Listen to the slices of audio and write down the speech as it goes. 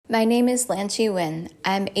My name is Lanchi Nguyen.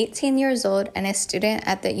 I'm 18 years old and a student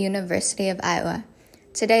at the University of Iowa.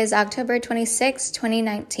 Today is October 26,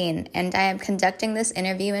 2019, and I am conducting this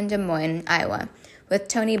interview in Des Moines, Iowa, with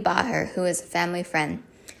Toni, who is a family friend.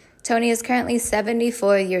 Toni is currently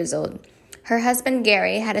 74 years old. Her husband,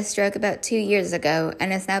 Gary, had a stroke about 2 years ago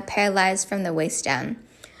and is now paralyzed from the waist down.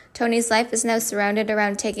 Toni's life is now surrounded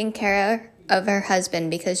around taking care of her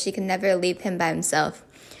husband because she can never leave him by himself.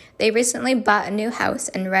 They recently bought a new house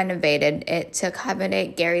and renovated it to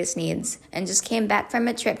accommodate Gary's needs and just came back from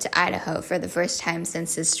a trip to Idaho for the first time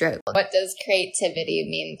since his stroke. What does creativity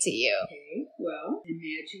mean to you? Okay, well,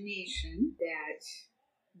 imagination that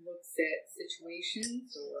looks at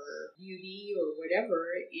situations or beauty or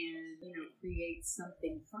whatever and, creates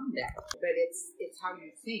something from that. But it's how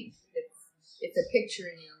you think. It's a picture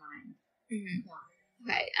in your mind. Mm-hmm.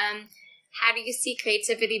 Yeah. Okay. How do you see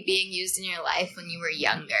creativity being used in your life when you were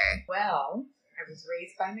younger? Well, I was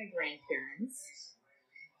raised by my grandparents,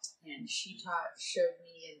 and she showed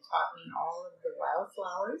me and taught me all of the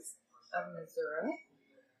wildflowers of Missouri.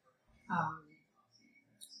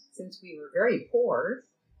 Since we were very poor,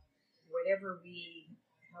 how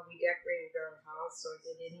we decorated our house or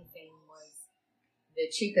did anything was the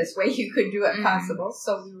cheapest way you could do it possible.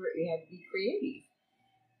 So we had to be creative.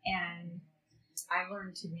 And I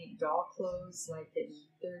learned to make doll clothes like in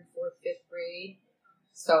 3rd, 4th, 5th grade.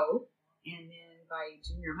 And then by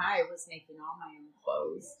junior high, I was making all my own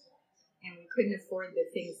clothes. And we couldn't afford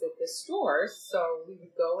the things at the store, so we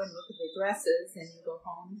would go and look at the dresses and go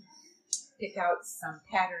home, pick out some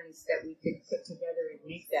patterns that we could put together and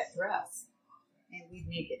make that dress. And we'd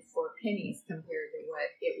make it for pennies compared to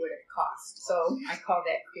what it would have cost. So I call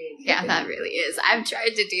that creativity. Yeah, that really is. I've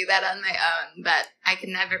tried to do that on my own, but I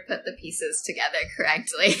can never put the pieces together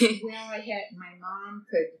correctly. Well, my mom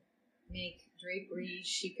could make draperies.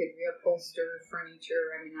 She could reupholster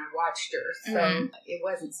furniture. I watched her. So it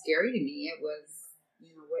wasn't scary to me. It was,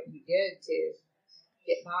 what you did to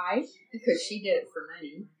get by because she did it for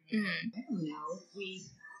money. I don't know. We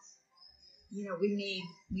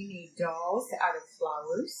made dolls out of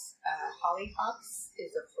flowers. Hollyhocks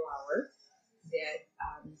is a flower that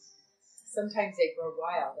sometimes they grow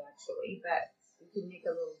wild, actually, but you can make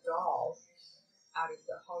a little doll out of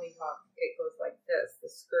the hollyhock. It goes like this.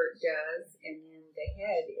 The skirt does, and then the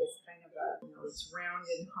head is kind of it's round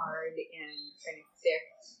and hard and kind of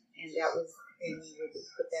thick, and you would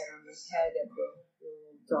put that on the head of the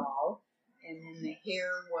little doll, and then the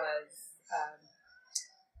hair was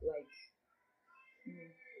like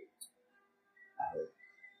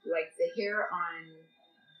the hair on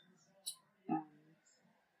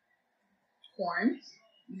corn.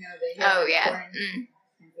 The hair on corn.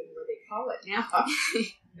 I think what they call it now.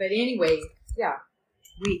 But anyway, yeah,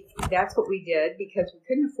 that's what we did because we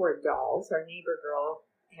couldn't afford dolls. Our neighbor girl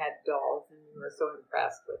had dolls, and we were so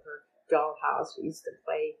impressed with her doll house. We used to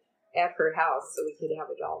play at her house so we could have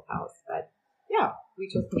a doll house. But yeah, we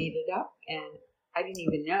just made it up, and I didn't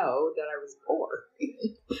even know that I was poor.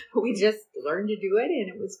 We just learned to do it, and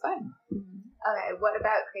it was fun. Okay, what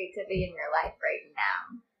about creativity in your life right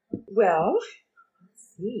now? Well, let's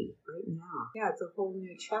see, right now. Yeah, it's a whole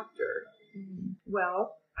new chapter.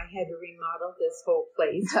 Well, I had to remodel this whole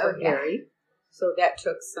place for Gary, so that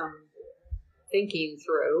took some thinking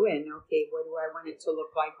through, and okay, what do I want it to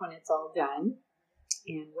look like when it's all done?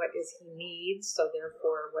 And what does he need? So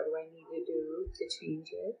therefore, what do I need to do to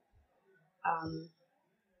change it?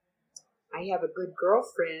 I have a good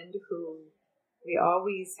girlfriend who we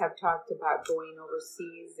always have talked about going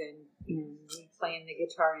overseas and me playing the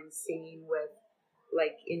guitar and singing with,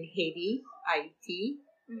 like in Haiti,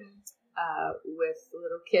 with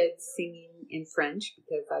little kids singing in French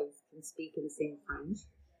because I can speak and sing French,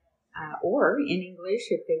 or in English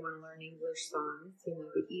if they want to learn English songs,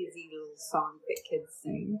 the easy little songs that kids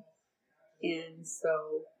sing. And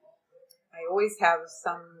so I always have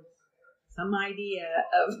some idea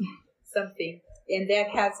of something, and that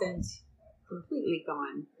hasn't completely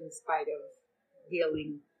gone in spite of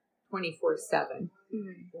dealing 24/7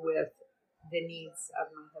 with the needs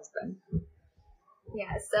of my husband.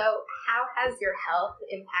 Yeah, so how has your health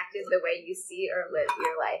impacted the way you see or live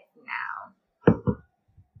your life now?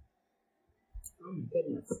 Oh my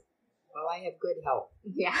goodness. Well, I have good health.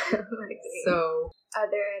 Yeah. So are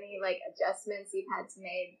there any adjustments you've had to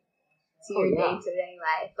make to your day-to-day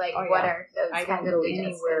life? What are those I kind don't of go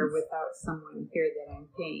adjustments? anywhere without someone here that I'm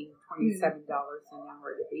paying $27 an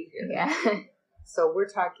hour to be here. Yeah. So we're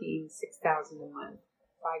talking $6,000 a month,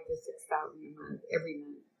 $5,000 to $6,000 a month every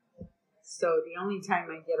month. So the only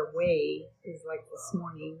time I get away is like this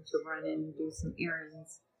morning to run in and do some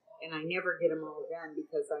errands, and I never get them all done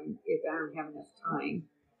because I don't have enough time.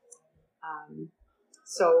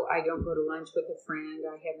 So I don't go to lunch with a friend.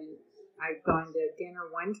 I've gone to dinner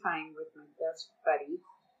one time with my best buddy,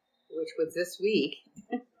 which was this week,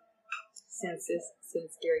 since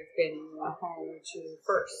Gary's been in the home June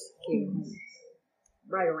 1st, came home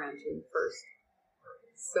right around June 1st.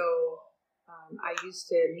 So I used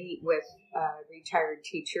to meet with retired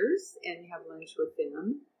teachers and have lunch with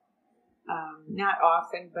them. Not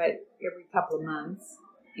often, but every couple of months.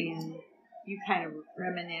 And you kind of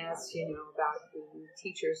reminisce, about being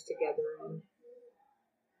teachers together.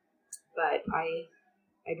 But I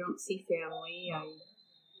don't see family. I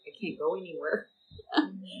can't go anywhere.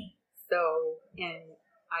 So, and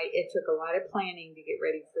it took a lot of planning to get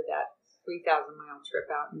ready for that 3,000-mile trip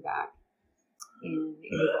out and back. And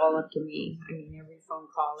it was all up to me. I mean, every phone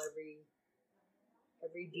call,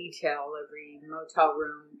 every detail, every motel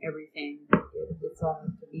room, everything, it's all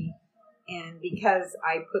up to me. And because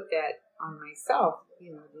I put that on myself,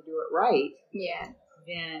 to do it right,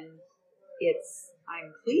 then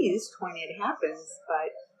I'm pleased when it happens,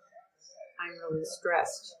 but I'm really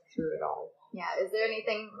stressed through it all. Yeah. Is there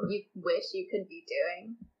anything you wish you could be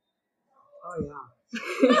doing? Oh, yeah.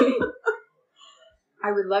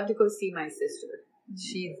 I would love to go see my sister.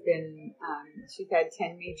 She's had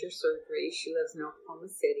 10 major surgeries. She lives in Oklahoma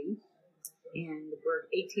City, and we're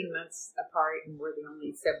 18 months apart, and we're the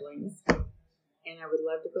only siblings. And I would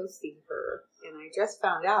love to go see her. And I just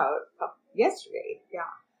found out yesterday,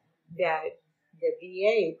 that the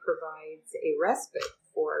VA provides a respite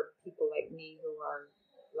for people like me who are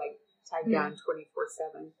tied down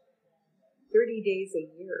 24/7, 30 days a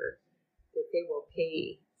year that they will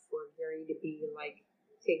pay for Gary to be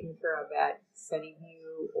taken care of at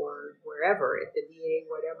Sunnyview or wherever, at the VA,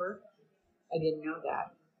 whatever. I didn't know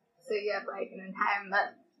that. So you have an entire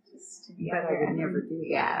month just to be But I would never do that.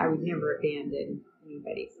 Yeah. I would never abandon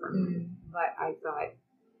anybody for me. But I thought,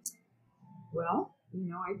 well,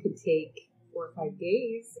 I could take 4 or 5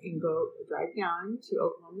 days and drive down to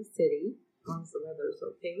Oklahoma City, as long as the weather's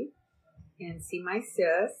okay, and see my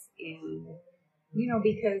sis. And,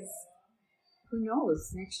 because who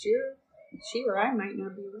knows, next year, she or I might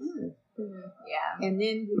not be around. Yeah. And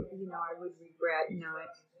then, I would regret not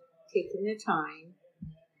taking the time.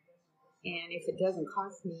 And if it doesn't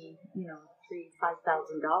cost me,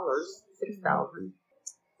 $5,000, $6,000.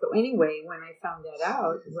 So anyway, when I found that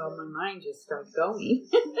out, well, my mind just started going.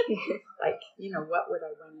 What would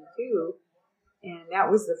I want to do? And that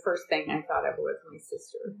was the first thing I thought of was my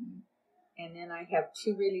sister. And then I have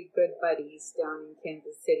 2 really good buddies down in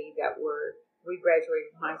Kansas City we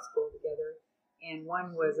graduated from high school together. And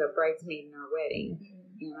one was a bridesmaid in our wedding.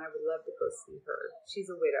 And I would love to go see her.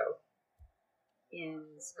 She's a widow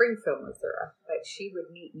in Springfield, Missouri. But she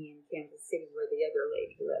would meet me in Kansas City where the other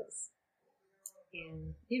lady lives.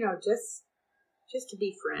 And, just to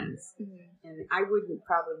be friends. And I wouldn't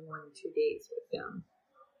probably more than 2 days with them.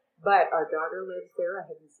 But our daughter lives there. I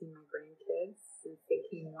haven't seen my grandkids since they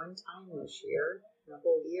came one time this year, the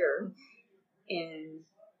whole year. And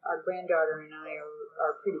our granddaughter and I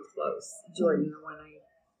are pretty close. Jordan, the one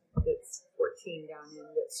that's 14 down in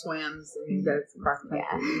that swims and does cross country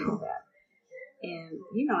and all that. And,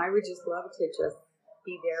 I would just love to just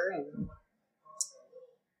be there. And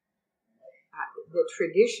the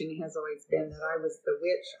tradition has always been that I was the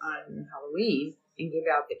witch on Halloween and give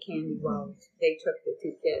out the candy while they took the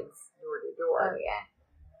 2 kids door to door. Oh, yeah.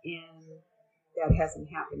 And that hasn't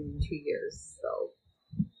happened in 2 years. So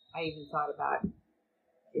I even thought about,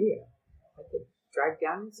 I could drive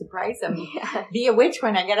down and surprise them. Yeah. Be a witch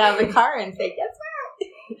when I get out of the car and say, guess what?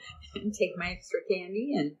 And take my extra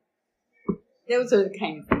candy. And those are the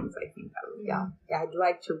kind of things I think I would do. I'd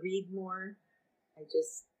like to read more. I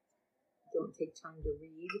just don't take time to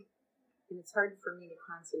read. And it's hard for me to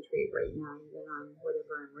concentrate right now even on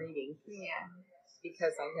whatever I'm reading. Yeah.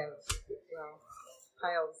 Because I have,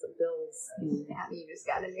 piles of bills. And you just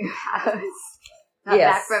got a new house. Not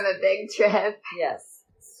back from a big trip. Yes.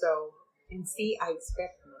 So, and see, I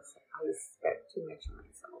expect too much of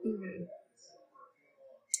myself.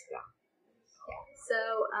 Yeah. So,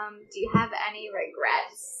 do you have any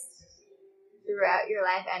regrets throughout your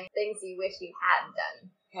life? Any things you wish you had done?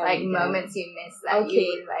 Moments you missed that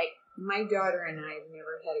you would My daughter and I have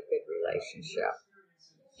never had a good relationship.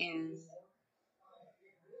 And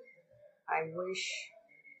I wish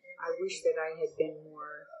that I had been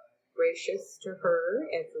more gracious to her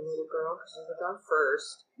as a little girl, because she was our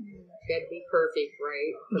first. She had to be perfect,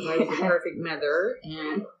 right? Because I was a perfect mother,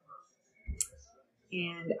 and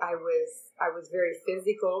I was very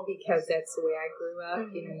physical because that's the way I grew up.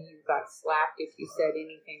 You got slapped if you said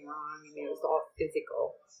anything wrong, and it was all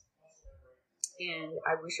physical. And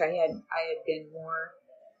I wish I had been more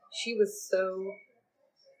she was so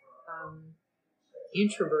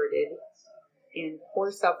introverted and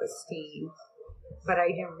poor self-esteem, but I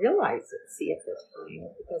didn't realize it, at the time,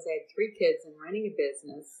 because I had 3 kids and running a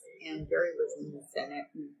business, and Barry was in the Senate,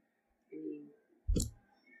 and I mean,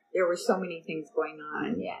 there were so many things going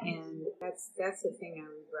on, and that's the thing I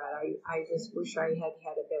regret. I just wish I had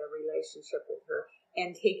had a better relationship with her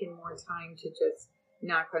and taken more time to just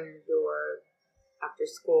knock on her door after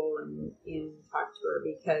school and talk to her,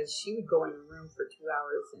 because she would go in a room for 2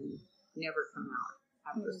 hours and never come out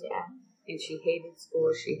after school. And she hated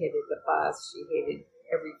school, she hated the bus, she hated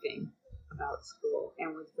everything about school,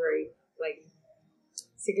 and was very,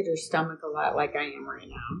 sick at her stomach a lot, like I am right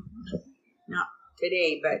now. Not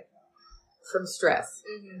today, but from stress.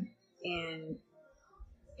 And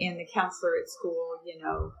the counselor at school,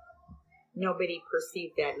 nobody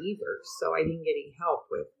perceived that either. So I didn't get any help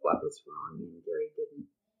with what was wrong, and Gary didn't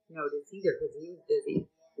notice either because he was busy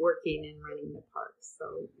working and running the park.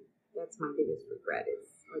 So that's my biggest regret, is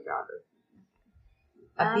my daughter.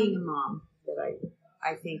 Being a mom that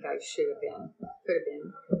I think I should have been, could have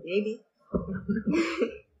been, maybe.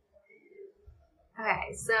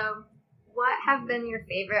 Okay, so what have been your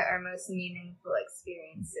favorite or most meaningful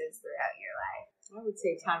experiences throughout your life? I would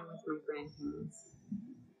say time with my grandparents.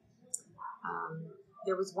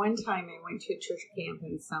 There was one time I went to a church camp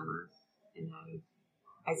in summer, and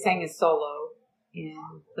I sang a solo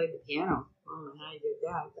and played the piano. I don't know how I did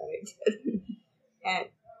that, but I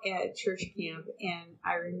did. At church camp, and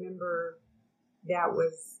I remember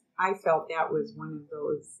I felt that was one of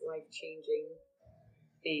those life-changing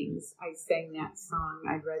things. I sang that song,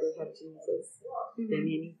 I'd rather have Jesus than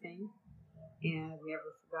anything, and I've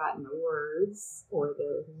never forgotten the words or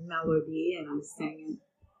the melody, and I sang it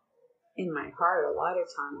in my heart a lot of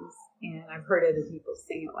times, and I've heard other people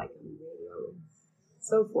sing it on the radio and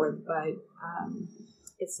so forth, but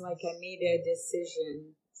it's like I made a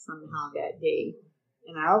decision somehow that day.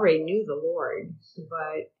 And I already knew the Lord,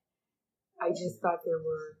 but I just thought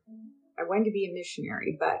I wanted to be a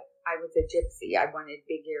missionary, but I was a gypsy. I wanted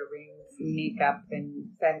big earrings and makeup and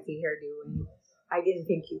fancy hairdo, and I didn't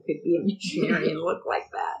think you could be a missionary and look like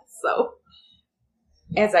that. So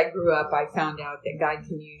as I grew up, I found out that God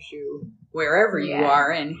can use you wherever you are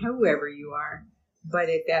and whoever you are. But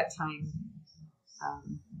at that time,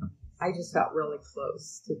 I just felt really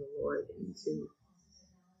close to the Lord and to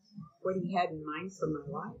what he had in mind for my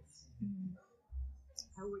life.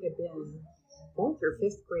 I would have been 4th or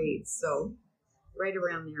 5th grade, so right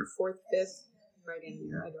around there, 4th, 5th, right in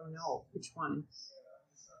there. I don't know which one.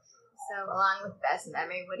 So along with best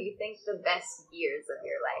memory, what do you think the best years of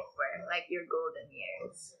your life were, like your golden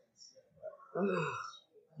years?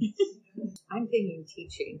 I'm thinking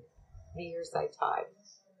teaching, the years I taught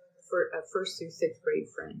for 1st through 6th grade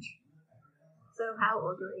French. So how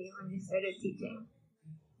old were you when you started teaching?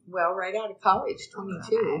 Well, right out of college,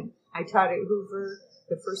 22. Okay. I taught at Hoover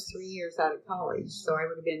the first 3 years out of college, so I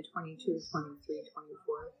would have been 22, 23,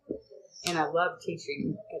 24. And I loved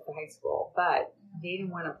teaching at the high school, but they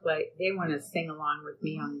didn't want to play. They want to sing along with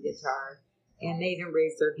me on the guitar, and they didn't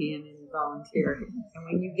raise their hand and volunteer. And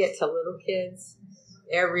when you get to little kids,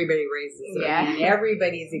 everybody raises their hand.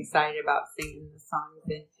 Everybody's excited about singing the songs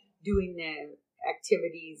and doing the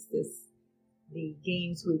activities, the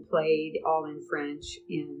games we played, all in French,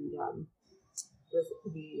 and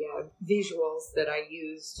the visuals that I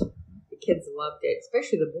used. The kids loved it,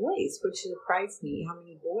 especially the boys, which surprised me how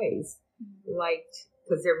many boys liked,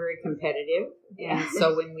 because they're very competitive. And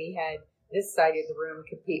so when we had this side of the room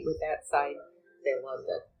compete with that side, they loved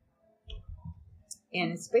it.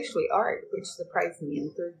 And especially art, which surprised me. In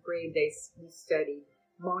 3rd grade, we studied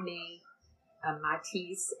Monet,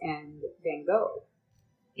 Matisse, and Van Gogh.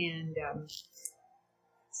 And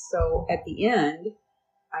so at the end,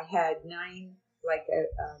 I had 9, like a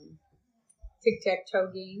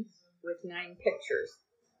tic-tac-toe game with 9 pictures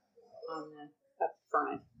on the up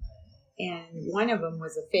front. And one of them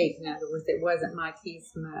was a fake. In other words, it wasn't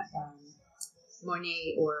Matisse,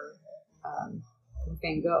 Monet, or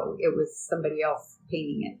Van Gogh. It was somebody else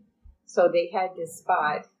painting it. So they had to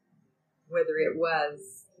spot whether it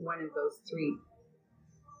was one of those 3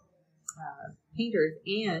 painters,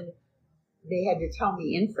 and they had to tell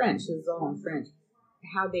me in French, this is all in French,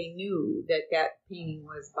 how they knew that painting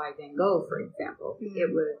was by Van Gogh, for example.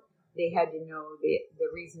 They had to know the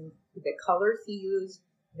reason, the colors he used,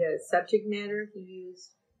 the subject matter he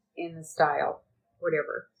used, and the style,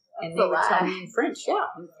 whatever. And they would tell me in French,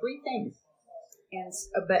 in 3 things. And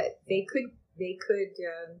but they could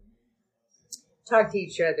talk to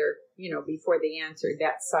each other, before they answered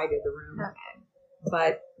that side of the room. Okay.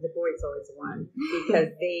 But the boys always won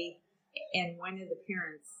because they And one of the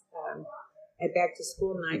parents at back to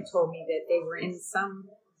school night told me that they were in some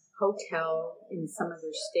hotel in some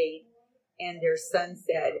other state, and their son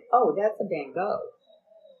said, "Oh, that's a Van Gogh."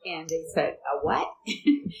 And they said, "A what?"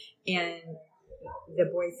 And the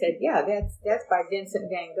boy said, "Yeah, that's by Vincent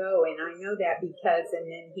Van Gogh, and I know that because,"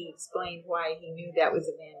 and then he explained why he knew that was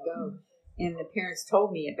a Van Gogh. And the parents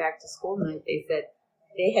told me at back to school night, they said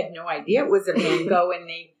they had no idea it was a Van Gogh, and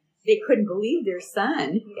they couldn't believe their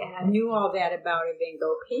son knew all that about a Van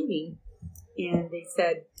Gogh painting. And they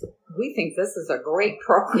said, "We think this is a great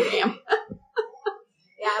program."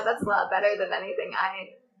 Yeah, that's a lot better than anything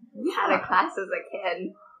I had a class as a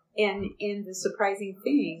kid. And the surprising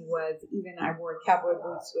thing was, even I wore cowboy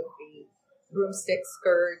boots with the broomstick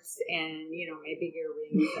skirts and, my big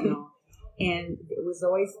earrings and all. And it was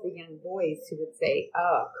always the young boys who would say,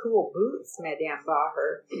 "Oh, cool boots, Madame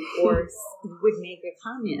Baher," or would make a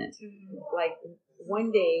comment. Like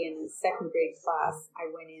one day in a second grade class, I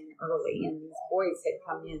went in early, and these boys had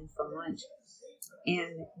come in from lunch.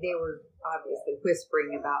 And they were obviously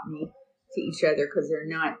whispering about me to each other because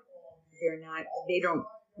they don't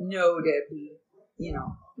know to be,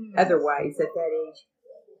 otherwise at that age.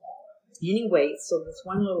 Anyway, so this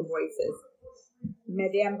one little boy says,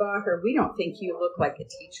 "Madame Baher, we don't think you look like a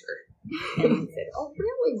teacher." And I said, "Oh,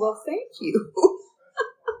 really? Well, thank you."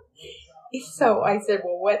 So I said,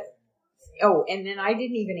 "Well, what?" Oh, and then I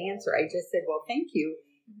didn't even answer. I just said, "Well, thank you."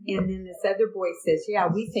 And then this other boy says, "Yeah,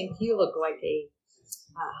 we think you look like a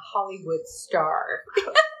Hollywood star."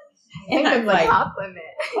 And I'm like,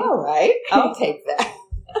 compliment. "All right, I'll take that."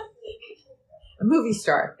 A movie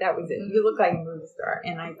star. That was it. You look like a movie star.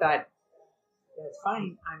 And I thought, that's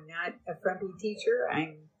fine. I'm not a frumpy teacher.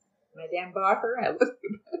 I'm Madame Bacher. I look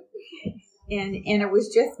and it was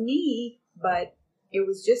just me, but it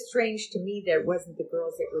was just strange to me that it wasn't the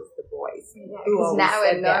girls, it was the boys. Yeah, because now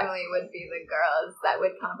it normally would be the girls that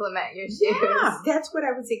would compliment your shoes. Yeah, that's what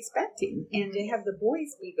I was expecting. And to have the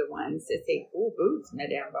boys be the ones that say, "Cool boots,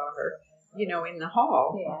 Madame Bacher," in the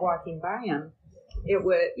hall, walking by them. It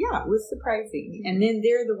was surprising. And then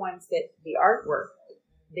they're the ones that the artwork,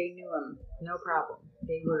 they knew them, no problem.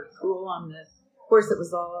 They were cool on the, of course they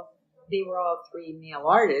were all three male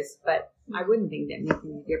artists, but I wouldn't think that made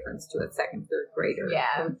any difference to a second, third grader.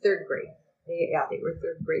 Yeah. From third grade. They were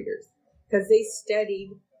third graders. Because they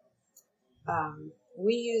studied,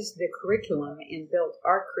 we used the curriculum and built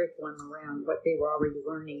our curriculum around what they were already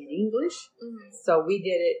learning in English. Mm-hmm. So we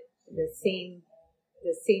did it the same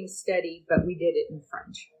study, but we did it in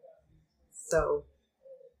French. So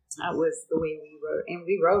that was the way we wrote. And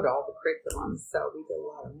we wrote all the curriculum, so we did a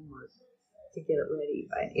lot of homework to get it ready.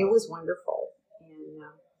 But it was wonderful. And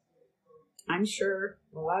I'm sure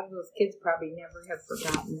a lot of those kids probably never have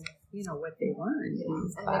forgotten, what they learned. And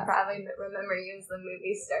they probably remember you as the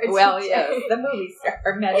movie star. Well, yes, the movie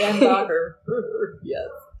star, Madame Bacher. Yes.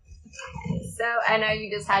 So I know you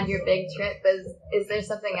just had your big trip. Is there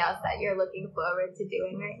something else that you're looking forward to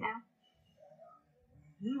doing right now?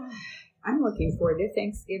 I'm looking forward to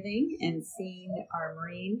Thanksgiving and seeing our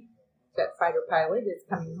Marine jet fighter pilot is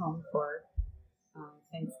coming home for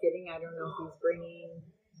Thanksgiving. I don't know if he's bringing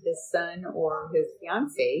his son or his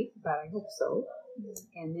fiance, but I hope so.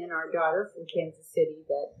 And then our daughter from Kansas City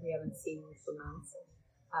that we haven't seen for months,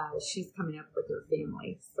 she's coming up with her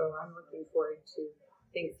family. So I'm looking forward to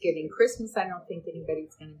Thanksgiving. Christmas, I don't think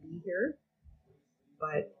anybody's going to be here.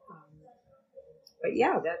 But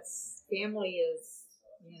yeah, that's family is,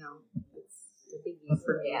 it's a biggie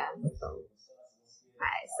for me. Yeah. So.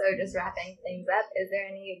 Alright, so just wrapping things up, is there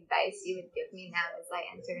any advice you would give me now as I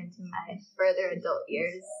enter into my further adult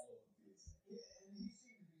years?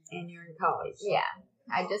 And you're in college? Yeah,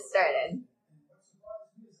 I just started.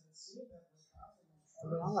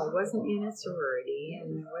 Well, I wasn't in a sorority,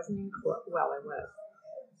 and I wasn't in I was.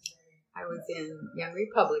 I was in Young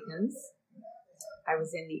Republicans. I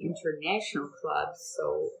was in the international club,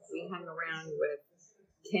 so we hung around with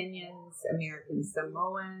Kenyans, American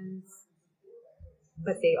Samoans,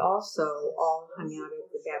 but they also all hung out at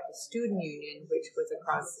the Baptist Student Union, which was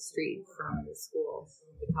across the street from the school,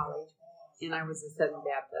 the college, and I was a Southern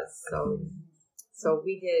Baptist, so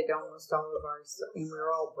we did almost all of ours, and we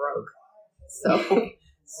were all broke.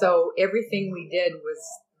 So everything we did was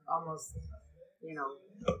almost,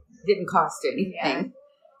 didn't cost anything. Yeah.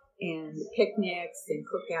 And picnics and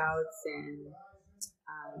cookouts and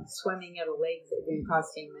swimming at a lake that didn't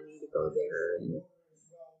cost any money to go there.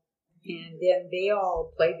 And then they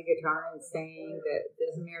all played the guitar and sang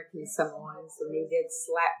the American Samoans, and they did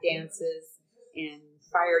slap dances and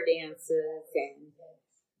fire dances, and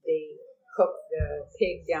they cooked the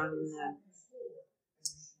pig down in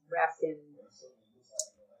wrapped in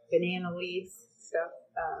banana leaves stuff.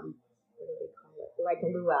 What do they call it? Like a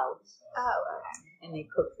luau. Oh, okay. And they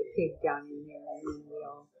cooked the pig down in there, and then we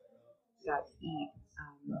all got to eat.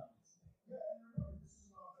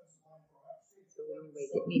 So anyway,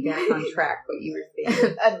 get me back on track. What you were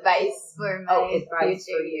saying? Advice for my advice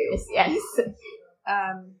future for you. years. Yes.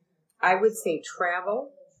 I would say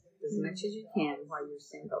travel as much as you can while you're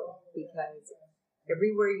single, because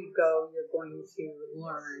everywhere you go, you're going to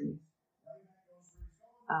learn.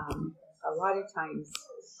 A lot of times,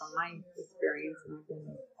 from my experience, and I've been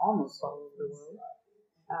almost all over the world,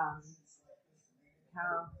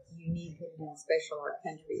 how unique and special our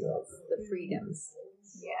country is. The freedoms.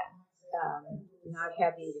 Yeah. Not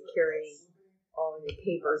having to carry all your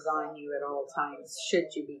papers on you at all times,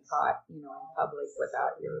 should you be caught, in public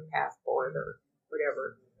without your passport or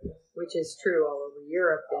whatever, which is true all over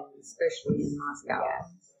Europe and especially in Moscow,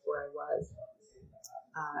 where I was.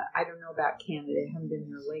 I don't know about Canada. I haven't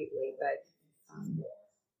been there lately, but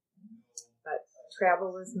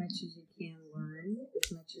travel as much as you can, learn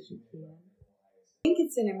as much as you can. I think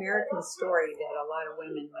it's an American story that a lot of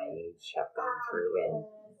women my age have gone through, and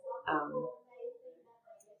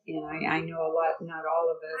I know a lot, not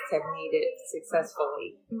all of us have made it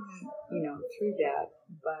successfully, through that.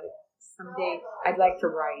 But someday I'd like to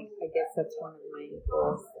write. I guess that's one of my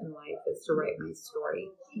goals in life, is to write my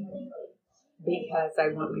story. Because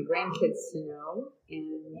I want my grandkids to know,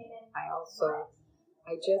 and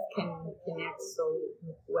I just can connect so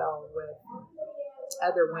well with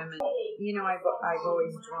other women. I've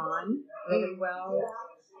always drawn really well.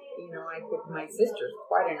 My sister's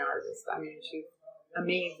quite an artist. I mean, she's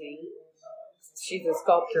amazing. She's a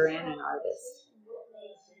sculptor and an artist.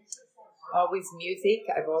 Always music.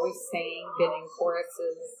 I've always sang, been in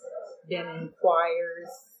choruses, been in choirs,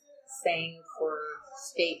 sang for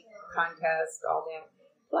state contests, all that.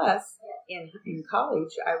 Plus, in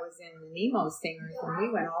college, I was in the Nemo Singers, and we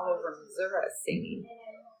went all over Missouri singing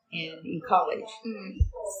in college.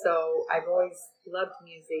 So I've always loved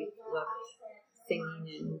music, loved singing,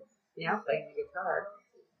 and now playing the guitar.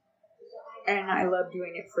 And I love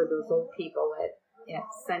doing it for those old people at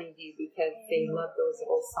Sunnyview, because they love those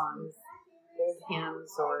old songs, old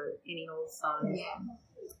hymns or any old songs.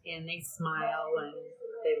 And they smile and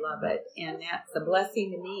they love it. And that's a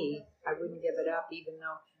blessing to me. I wouldn't give it up, even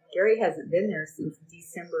though Gary hasn't been there since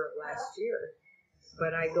December of last year.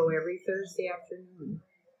 But I go every Thursday afternoon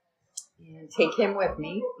and take him with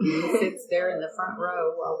me. He sits there in the front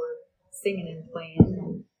row while we're singing and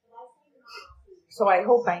playing. So I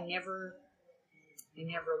hope I never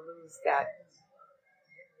lose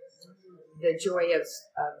the joy of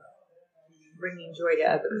bringing joy to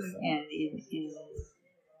others, and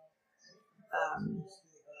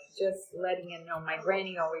just letting him know. My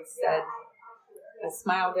granny always said, a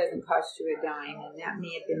smile doesn't cost you a dime, and that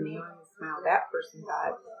may have been the only smile that person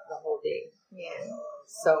got the whole day.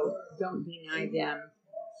 So don't deny them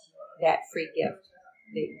that free gift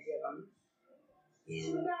that you give them.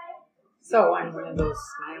 And so I'm one of those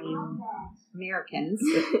smiling Americans.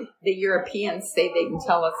 The Europeans say they can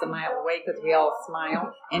tell us a mile away because we all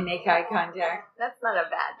smile and make eye contact. That's not a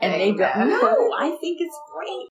bad thing. And they don't. No, I think it's great.